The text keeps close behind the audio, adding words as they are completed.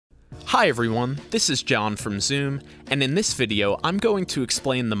Hi everyone, this is John from Zoom, and in this video I'm going to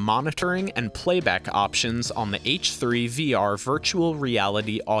explain the monitoring and playback options on the H3-VR virtual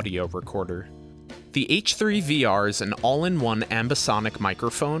reality audio recorder. The H3-VR is an all-in-one ambisonic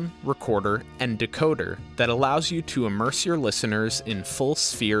microphone, recorder, and decoder that allows you to immerse your listeners in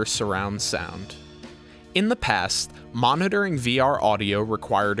full-sphere surround sound. In the past, monitoring VR audio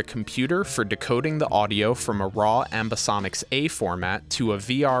required a computer for decoding the audio from a raw Ambisonics A format to a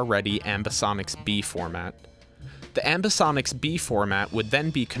VR-ready Ambisonics B format. The Ambisonics B format would then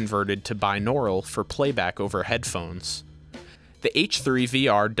be converted to binaural for playback over headphones. The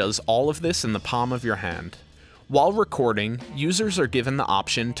H3-VR does all of this in the palm of your hand. While recording, users are given the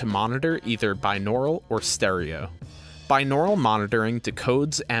option to monitor either binaural or stereo. Binaural monitoring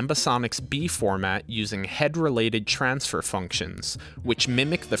decodes Ambisonics B format using head-related transfer functions, which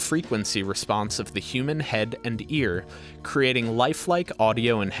mimic the frequency response of the human head and ear, creating lifelike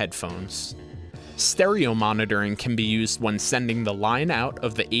audio in headphones. Stereo monitoring can be used when sending the line out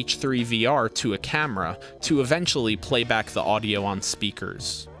of the H3-VR to a camera to eventually play back the audio on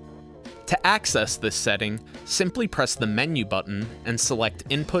speakers. To access this setting, simply press the menu button and select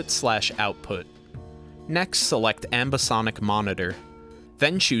Input/Output. Next, select Ambisonic Monitor,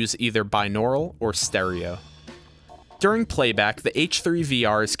 then choose either binaural or stereo. During playback, the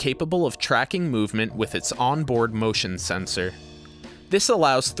H3-VR is capable of tracking movement with its onboard motion sensor. This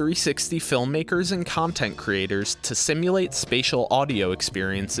allows 360 filmmakers and content creators to simulate spatial audio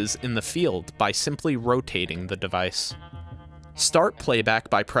experiences in the field by simply rotating the device. Start playback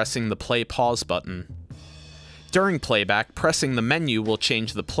by pressing the play-pause button. During playback, pressing the menu will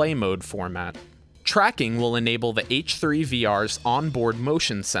change the play mode format. Tracking will enable the H3-VR's onboard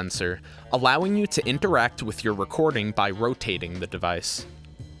motion sensor, allowing you to interact with your recording by rotating the device.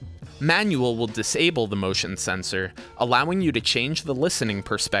 Manual will disable the motion sensor, allowing you to change the listening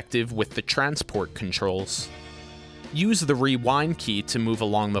perspective with the transport controls. Use the rewind key to move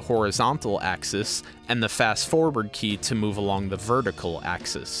along the horizontal axis, and the fast-forward key to move along the vertical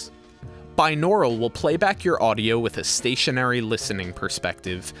axis. Binaural will play back your audio with a stationary listening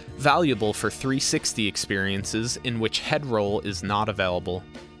perspective, valuable for 360 experiences in which head roll is not available.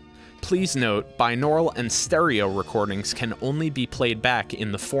 Please note, binaural and stereo recordings can only be played back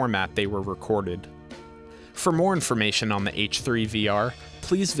in the format they were recorded. For more information on the H3-VR,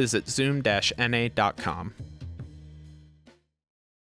 please visit zoom-na.com.